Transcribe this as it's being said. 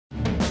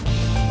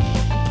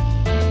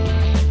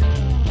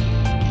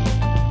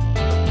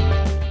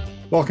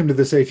Welcome to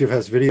this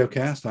HFS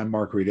Videocast. I'm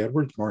Mark Reed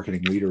Edwards,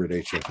 Marketing Leader at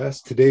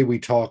HFS. Today we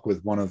talk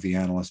with one of the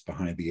analysts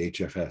behind the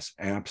HFS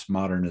Apps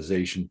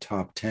Modernization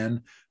Top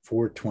 10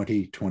 for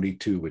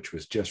 2022, which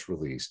was just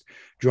released.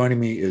 Joining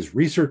me is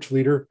Research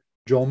Leader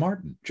Joel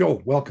Martin.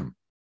 Joel, welcome.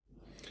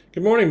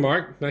 Good morning,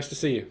 Mark. Nice to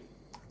see you.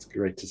 It's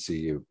great to see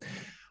you.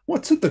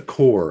 What's at the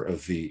core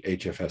of the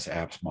HFS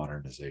Apps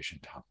Modernization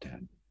Top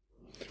 10?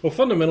 Well,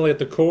 fundamentally at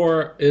the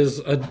core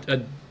is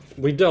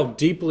we delve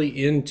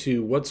deeply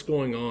into what's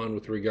going on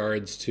with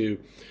regards to,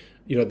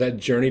 that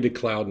journey to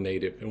cloud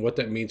native and what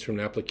that means from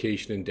an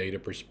application and data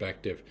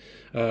perspective.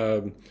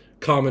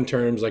 Common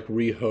terms like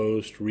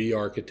rehost,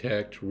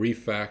 re-architect,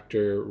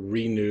 refactor,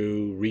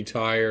 renew,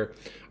 retire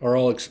are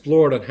all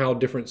explored on how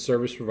different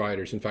service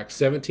providers, in fact,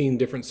 17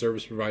 different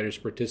service providers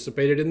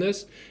participated in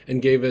this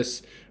and gave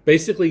us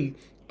basically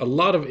a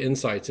lot of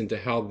insights into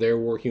how they're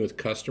working with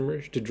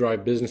customers to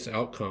drive business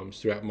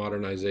outcomes throughout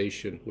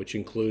modernization, which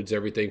includes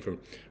everything from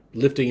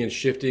lifting and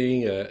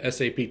shifting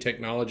SAP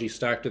technology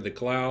stack to the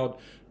cloud,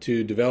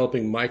 to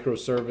developing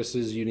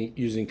microservices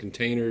using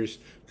containers,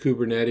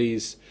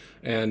 Kubernetes,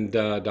 and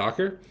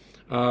Docker,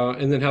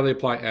 and then how they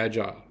apply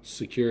agile,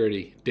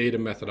 security, data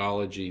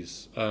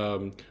methodologies,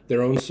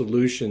 their own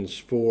solutions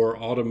for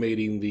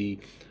automating the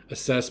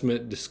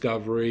assessment,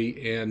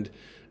 discovery, and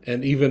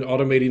even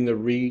automating the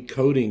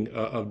recoding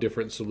of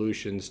different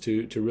solutions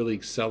to really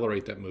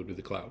accelerate that move to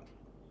the cloud.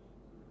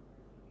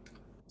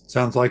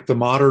 Sounds like the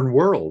modern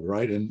world,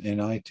 right, in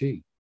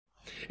IT.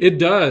 It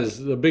does.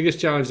 The biggest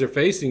challenge they're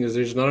facing is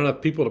there's not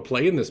enough people to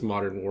play in this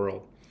modern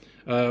world.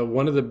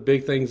 One of the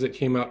big things that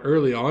came out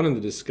early on in the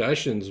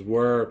discussions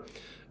were,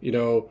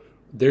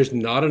 there's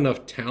not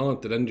enough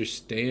talent that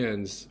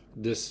understands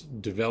this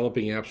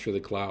developing apps for the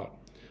cloud,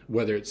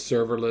 whether it's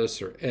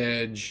serverless or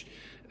edge,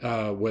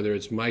 whether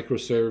it's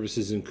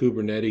microservices and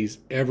Kubernetes.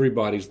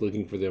 Everybody's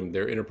looking for them.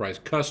 Their enterprise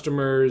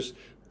customers,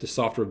 the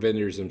software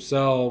vendors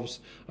themselves,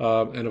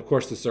 and of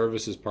course the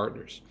services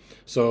partners.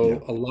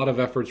 So a lot of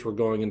efforts were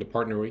going into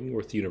partnering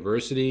with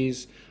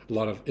universities, a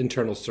lot of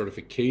internal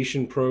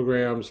certification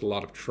programs, a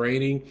lot of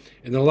training,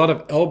 and then a lot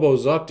of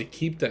elbows up to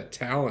keep that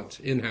talent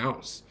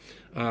in-house.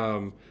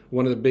 One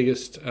of the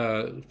biggest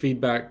one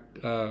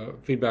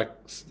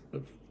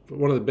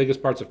of the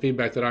biggest parts of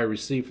feedback that I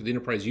received for the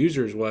enterprise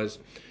users was,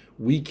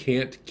 we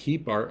can't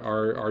keep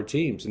our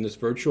teams in this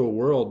virtual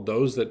world.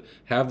 Those that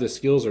have the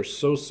skills are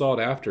so sought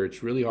after.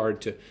 It's really hard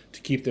to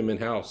keep them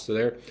in-house. So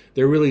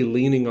they're really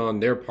leaning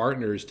on their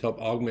partners to help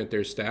augment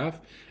their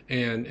staff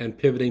and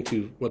pivoting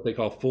to what they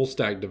call full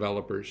stack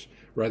developers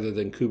rather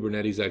than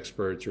Kubernetes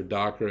experts or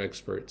Docker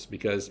experts,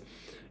 because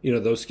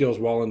those skills,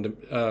 while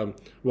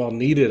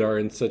needed, are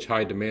in such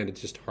high demand. It's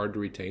just hard to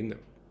retain them.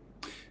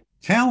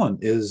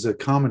 Talent is a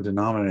common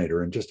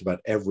denominator in just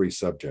about every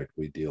subject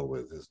we deal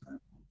with, isn't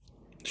it?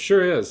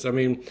 Sure is. I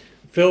mean,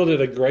 Phil did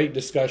a great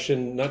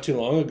discussion not too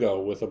long ago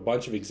with a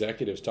bunch of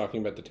executives talking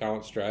about the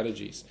talent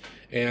strategies,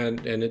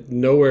 and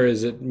nowhere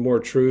is it more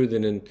true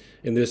than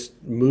in this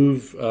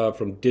move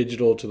from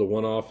digital to the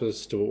one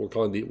office to what we're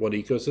calling the one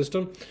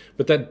ecosystem.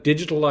 But that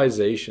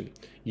digitalization,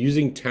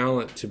 using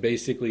talent to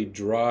basically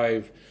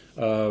drive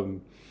the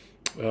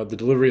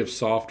delivery of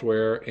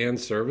software and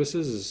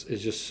services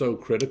is just so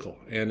critical,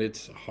 and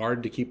it's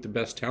hard to keep the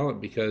best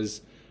talent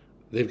because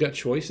they've got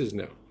choices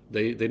now.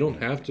 They don't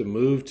have to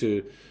move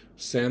to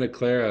Santa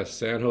Clara,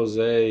 San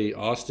Jose,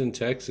 Austin,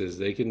 Texas.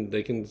 They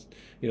can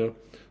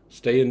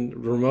stay in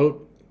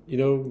remote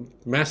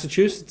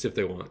Massachusetts if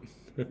they want.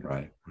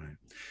 Right.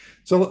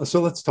 So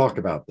let's talk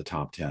about the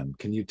top 10.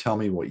 Can you tell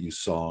me what you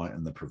saw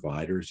in the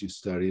providers you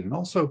studied, and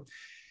also,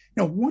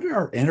 what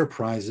are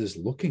enterprises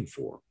looking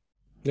for?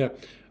 Yeah.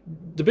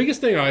 The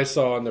biggest thing I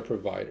saw in the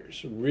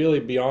providers,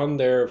 really beyond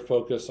their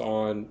focus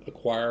on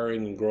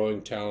acquiring and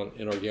growing talent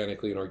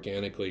inorganically and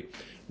organically,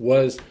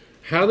 was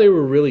how they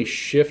were really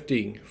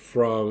shifting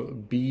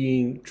from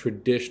being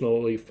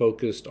traditionally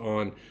focused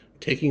on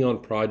taking on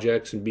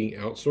projects and being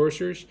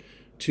outsourcers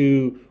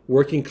to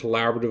working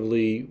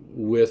collaboratively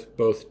with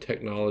both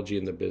technology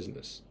and the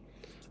business.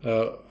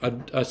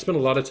 I spent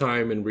a lot of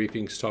time in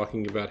briefings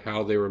talking about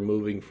how they were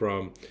moving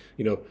from,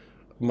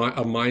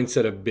 a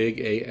mindset of big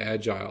A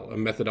agile, a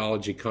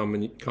methodology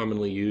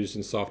commonly used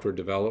in software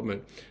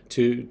development,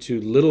 to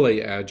little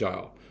a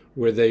agile,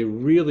 where they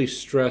really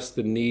stress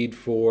the need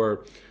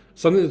for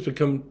something that's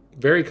become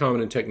very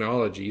common in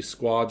technology,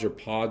 squads or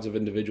pods of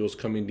individuals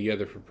coming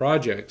together for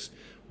projects,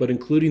 but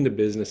including the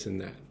business in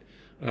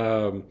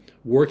that.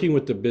 Working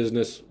with the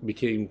business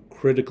became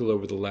critical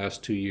over the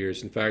last 2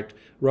 years. In fact,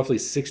 roughly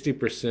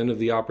 60% of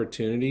the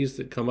opportunities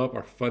that come up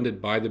are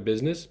funded by the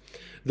business.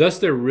 Thus,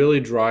 they're really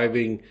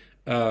driving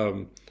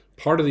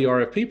part of the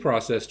RFP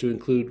process to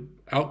include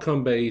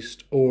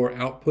outcome-based or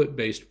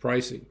output-based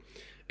pricing.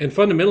 And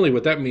fundamentally,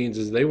 what that means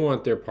is they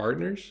want their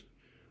partners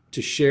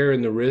to share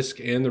in the risk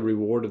and the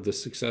reward of the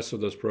success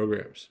of those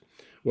programs,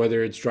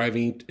 whether it's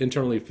driving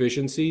internal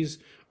efficiencies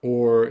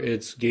or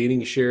it's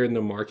gaining share in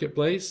the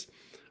marketplace.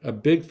 A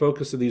big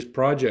focus of these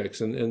projects,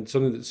 and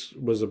something that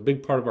was a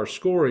big part of our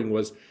scoring,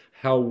 was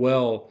how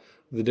well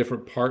the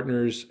different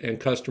partners and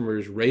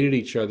customers rated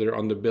each other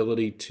on the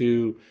ability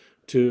to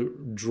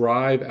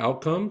drive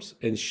outcomes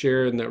and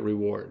share in that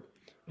reward.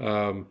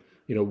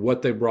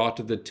 What they brought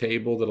to the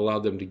table that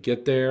allowed them to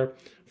get there,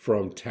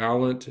 from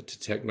talent to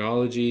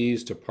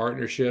technologies to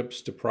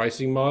partnerships to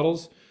pricing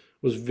models,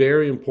 was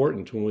very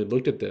important when we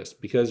looked at this,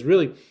 because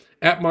really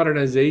app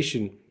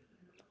modernization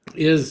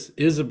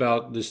is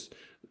about this,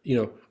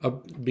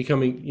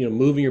 becoming,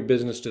 moving your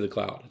business to the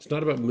cloud. It's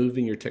not about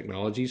moving your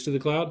technologies to the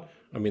cloud.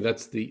 I mean,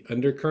 that's the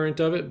undercurrent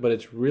of it, but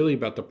it's really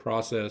about the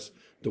process,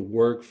 the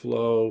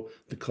workflow,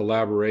 the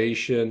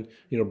collaboration,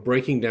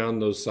 breaking down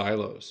those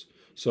silos.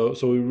 So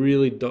we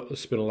really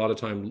spent a lot of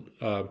time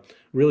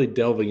really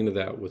delving into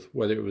that, with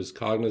whether it was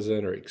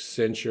Cognizant or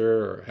Accenture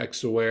or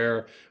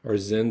Hexaware or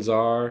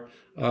Zenzar.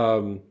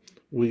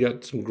 We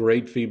got some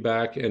great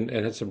feedback and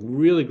had some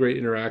really great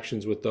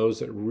interactions with those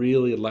that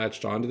really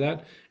latched onto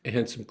that and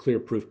had some clear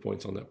proof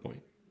points on that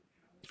point.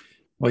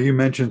 Well, you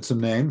mentioned some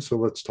names, so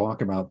let's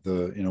talk about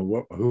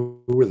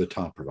who were the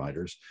top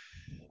providers,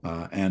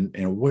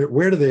 and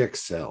where do they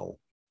excel?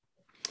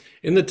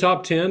 In the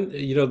top 10,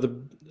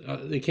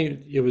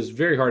 it was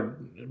very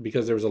hard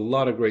because there was a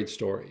lot of great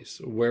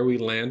stories. Where we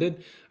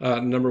landed,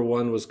 number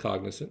 1 was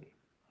Cognizant,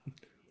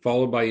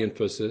 followed by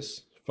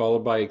Infosys,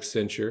 followed by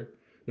Accenture.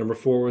 Number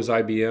 4 was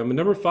IBM, and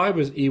number 5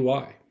 was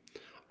EY,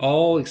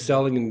 all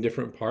excelling in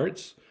different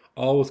parts,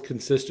 all with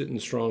consistent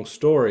and strong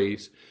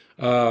stories,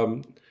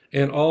 and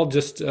all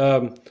just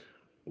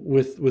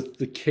with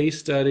the case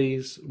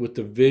studies, with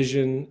the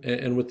vision,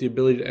 and with the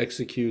ability to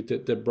execute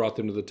that brought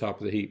them to the top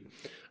of the heap.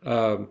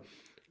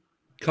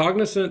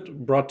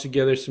 Cognizant brought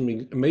together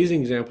some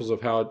amazing examples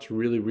of how it's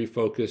really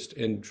refocused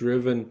and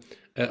driven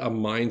a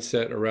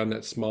mindset around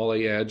that small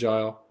A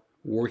agile,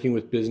 working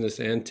with business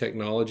and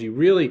technology,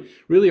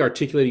 really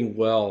articulating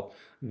well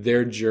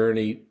their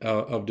journey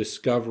of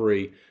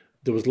discovery.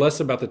 There was less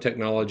about the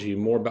technology,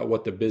 more about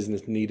what the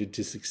business needed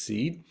to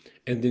succeed,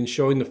 and then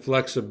showing the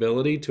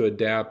flexibility to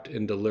adapt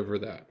and deliver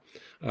that.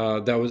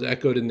 That was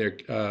echoed in their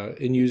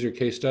end-user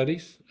case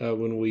studies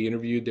when we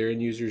interviewed their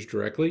end users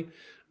directly,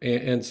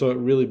 and so it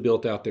really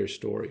built out their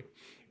story.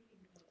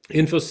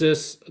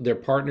 Infosys, their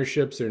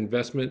partnerships, their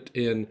investment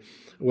in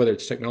whether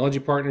it's technology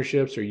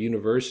partnerships or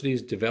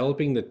universities,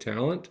 developing the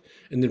talent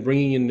and then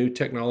bringing in new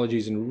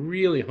technologies and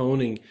really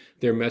honing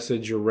their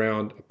message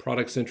around a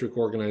product-centric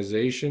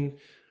organization,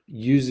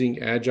 using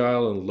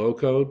agile and low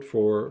code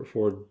for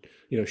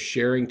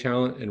sharing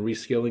talent and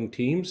reskilling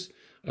teams,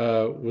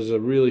 was a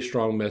really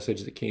strong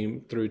message that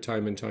came through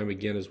time and time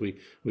again as we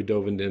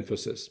dove into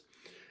Infosys.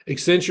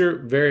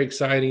 Accenture, very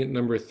exciting at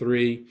number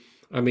 3.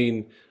 I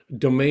mean,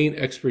 domain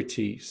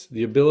expertise,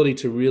 the ability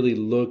to really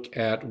look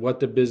at what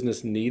the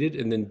business needed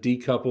and then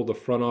decouple the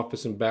front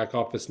office and back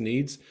office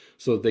needs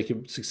so that they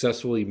could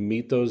successfully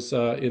meet those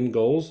end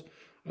goals,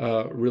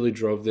 really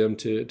drove them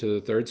to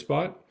the 3rd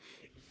spot.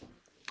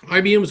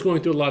 IBM was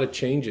going through a lot of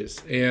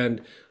changes,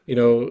 and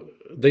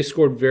they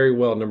scored very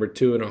well, number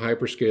 2 in a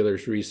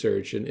hyperscalers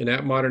research, and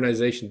app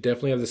modernization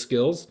definitely have the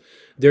skills.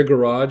 Their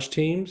garage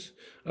teams,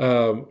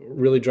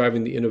 really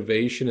driving the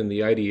innovation and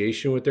the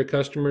ideation with their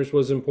customers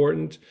was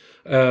important.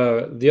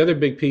 The other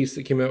big piece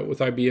that came out with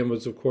IBM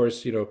was, of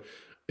course,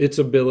 its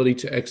ability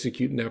to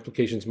execute an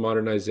applications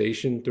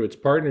modernization through its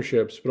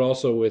partnerships, but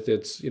also with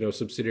its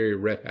subsidiary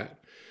Red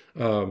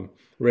Hat.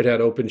 Red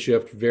Hat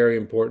OpenShift, very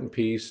important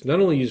piece,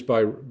 not only used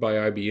by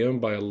IBM,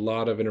 by a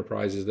lot of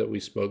enterprises that we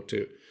spoke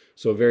to.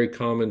 So a very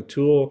common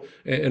tool,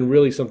 and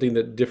really something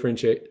that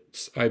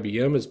differentiates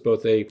IBM as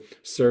both a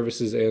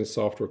services and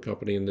software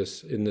company in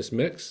this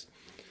mix.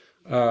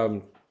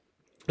 And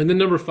then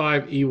number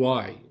 5,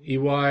 EY.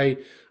 EY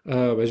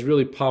has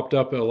really popped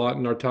up a lot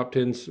in our top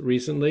 10s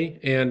recently,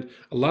 and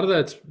a lot of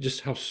that's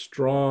just how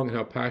strong,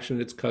 how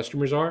passionate its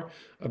customers are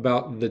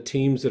about the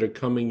teams that are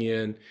coming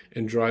in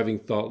and driving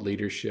thought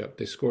leadership.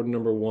 They scored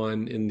number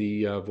 1 in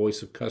the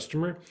voice of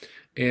customer,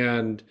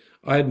 and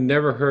I had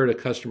never heard a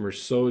customer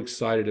so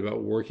excited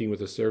about working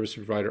with a service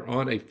provider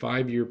on a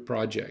 5-year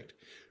project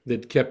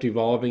that kept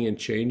evolving and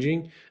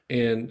changing,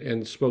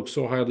 and spoke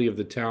so highly of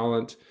the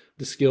talent,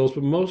 the skills,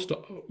 but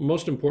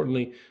most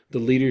importantly, the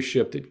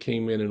leadership that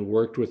came in and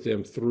worked with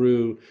them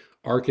through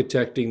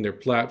architecting their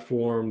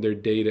platform, their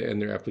data,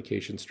 and their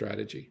application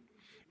strategy.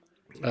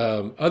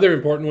 Other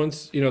important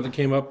ones, that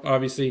came up,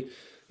 obviously,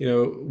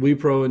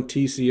 Wipro and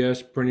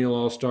TCS, perennial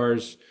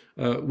all-stars.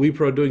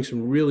 Wipro doing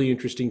some really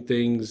interesting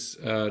things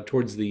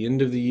towards the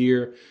end of the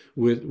year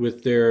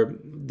with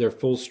their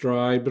full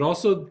stride, but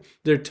also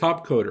their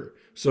top coder.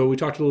 So we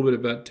talked a little bit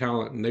about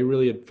talent, and they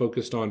really had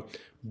focused on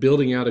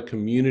building out a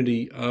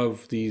community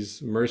of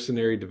these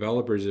mercenary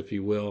developers, if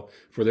you will,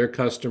 for their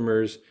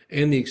customers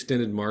and the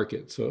extended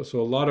market. So a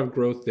lot of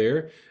growth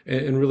there,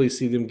 and really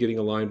see them getting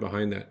aligned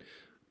behind that.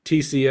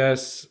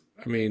 TCS,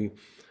 I mean,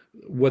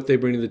 what they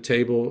bring to the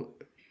table,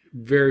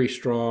 very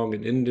strong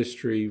in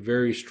industry,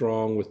 very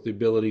strong with the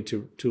ability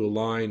to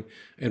align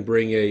and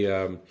bring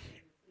a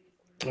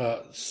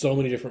so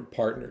many different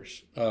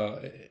partners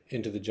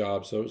into the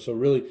job. So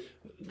really,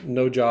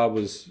 no job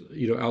was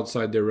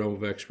outside their realm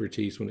of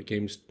expertise when it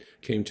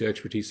came to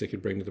expertise they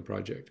could bring to the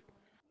project.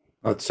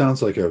 It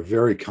sounds like a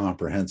very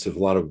comprehensive, a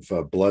lot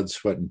of blood,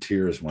 sweat, and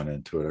tears went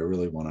into it. I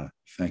really want to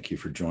thank you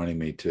for joining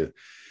me to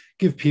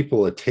give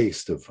people a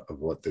taste of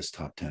what this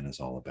top 10 is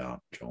all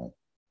about, Joel.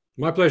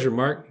 My pleasure,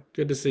 Mark.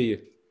 Good to see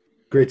you.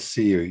 Great to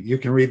see you. You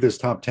can read this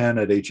top 10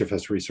 at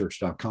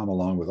hfsresearch.com,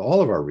 along with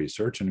all of our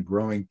research and a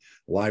growing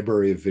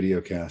library of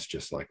videocasts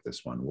just like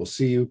this one. We'll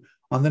see you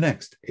on the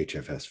next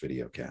HFS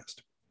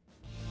Videocast.